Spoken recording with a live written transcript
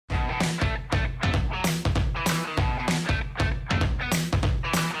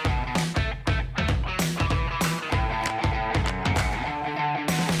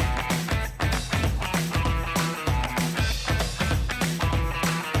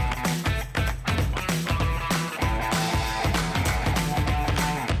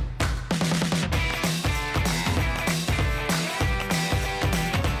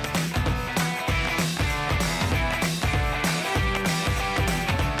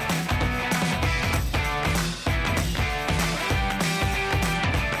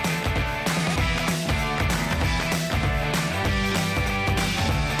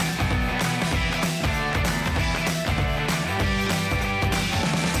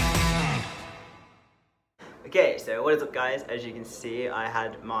Okay, so what is up guys? As you can see, I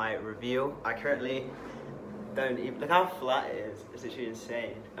had my reveal. I currently don't even, look how flat it is. It's literally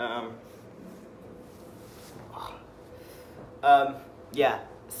insane. Yeah,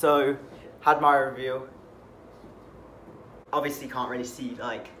 so had my reveal. Obviously can't really see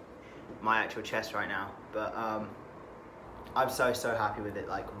like my actual chest right now, but I'm so happy with it,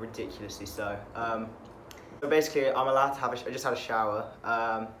 like ridiculously so. So basically I'm allowed to have I just had a shower,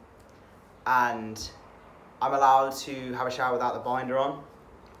 and I'm allowed to have a shower without the binder on.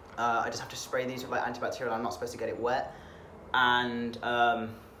 I just have to spray these with like antibacterial. I'm not supposed to get it wet, and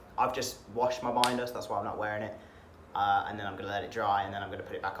I've just washed my binder, so that's why I'm not wearing it. And then I'm gonna let it dry, and then I'm gonna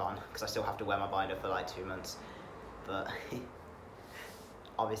put it back on because I still have to wear my binder for like 2 months. But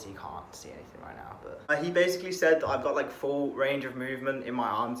obviously you can't see anything right now. But he basically said that I've got like full range of movement in my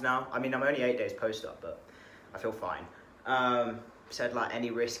arms now. I mean, I'm only 8 days post-op, but I feel fine. Said like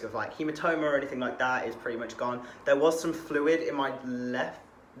any risk of like hematoma or anything like that is pretty much gone. There was some fluid in my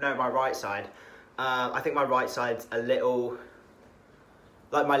my right side. I think my right side's a little,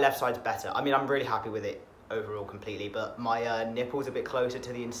 like my left side's better. I mean, I'm really happy with it overall completely, but my nipple's a bit closer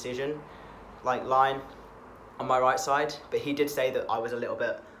to the incision like line on my right side. But he did say that I was a little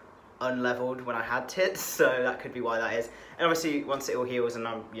bit unleveled when I had tits, so that could be why that is. And obviously once it all heals and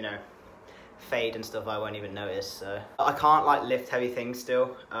I'm, you know, fade and stuff, I won't even notice. So I can't like lift heavy things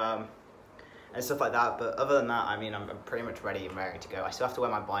still, and stuff like that, but other than that, I mean, I'm pretty much ready and ready to go. I still have to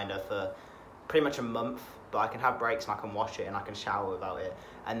wear my binder for pretty much a month, but I can have breaks and I can wash it and I can shower without it.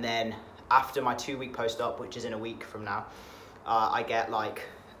 And then after my 2-week post-op, which is in a week from now, I get like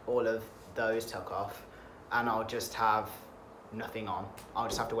all of those took off and I'll just have nothing on. I'll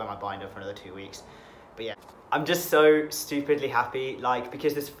just have to wear my binder for another 2 weeks. But yeah, I'm just so stupidly happy, like,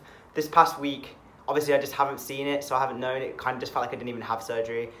 because this past week, obviously I just haven't seen it, so I haven't known. It kind of just felt like I didn't even have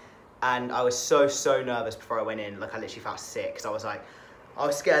surgery. And I was so nervous before I went in. Like, I literally felt sick, because I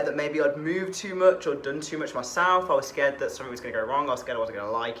was scared that maybe I'd moved too much or done too much myself. I was scared that something was gonna go wrong. I was scared I wasn't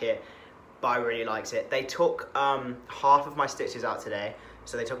gonna like it, but I really liked it. They took half of my stitches out today,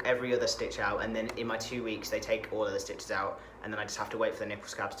 so they took every other stitch out, and then in my 2 weeks, they take all of the stitches out, and then I just have to wait for the nipple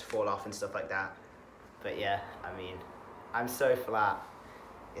scabs to fall off and stuff like that. But yeah, I mean, I'm so flat.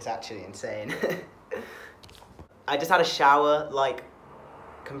 It's actually insane. I just had a shower, like,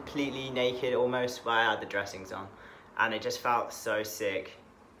 completely naked almost, but I had the dressings on, and it just felt so sick.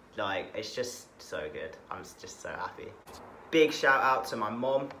 Like, it's just so good. I'm just so happy. Big shout out to my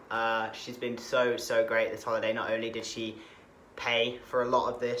mom. She's been so great this holiday. Not only did she pay for a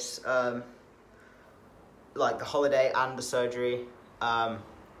lot of this, like the holiday and the surgery,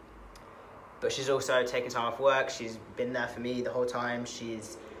 but she's also taken time off work. She's been there for me the whole time.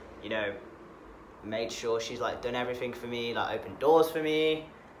 She's, you know, made sure she's like done everything for me, like opened doors for me.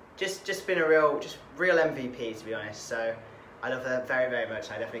 Just been a real MVP, to be honest. So I love her very much.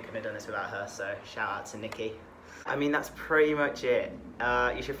 I definitely couldn't have done this without her. So shout out to Nikki. I mean, that's pretty much it.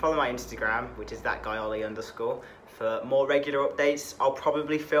 You should follow my Instagram, which is thatguyollie_, for more regular updates. I'll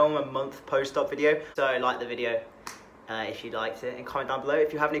probably film a month post-op video. So like the video if you liked it, and comment down below.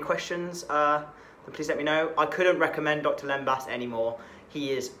 If you have any questions, then please let me know. I couldn't recommend Dr Lembas anymore.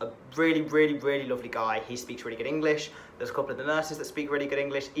 He is a really lovely guy. He speaks really good English. There's a couple of the nurses that speak really good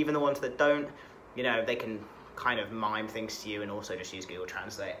English. Even the ones that don't, you know, they can kind of mime things to you and also just use Google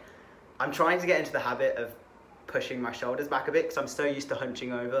Translate. I'm trying to get into the habit of pushing my shoulders back a bit because I'm so used to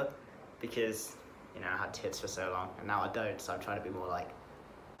hunching over because, you know, I had tits for so long and now I don't, so I'm trying to be more like,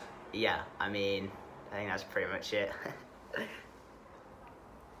 yeah, I mean, I think that's pretty much it.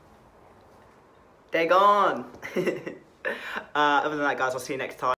 They're gone. Other than that, guys, I'll see you next time.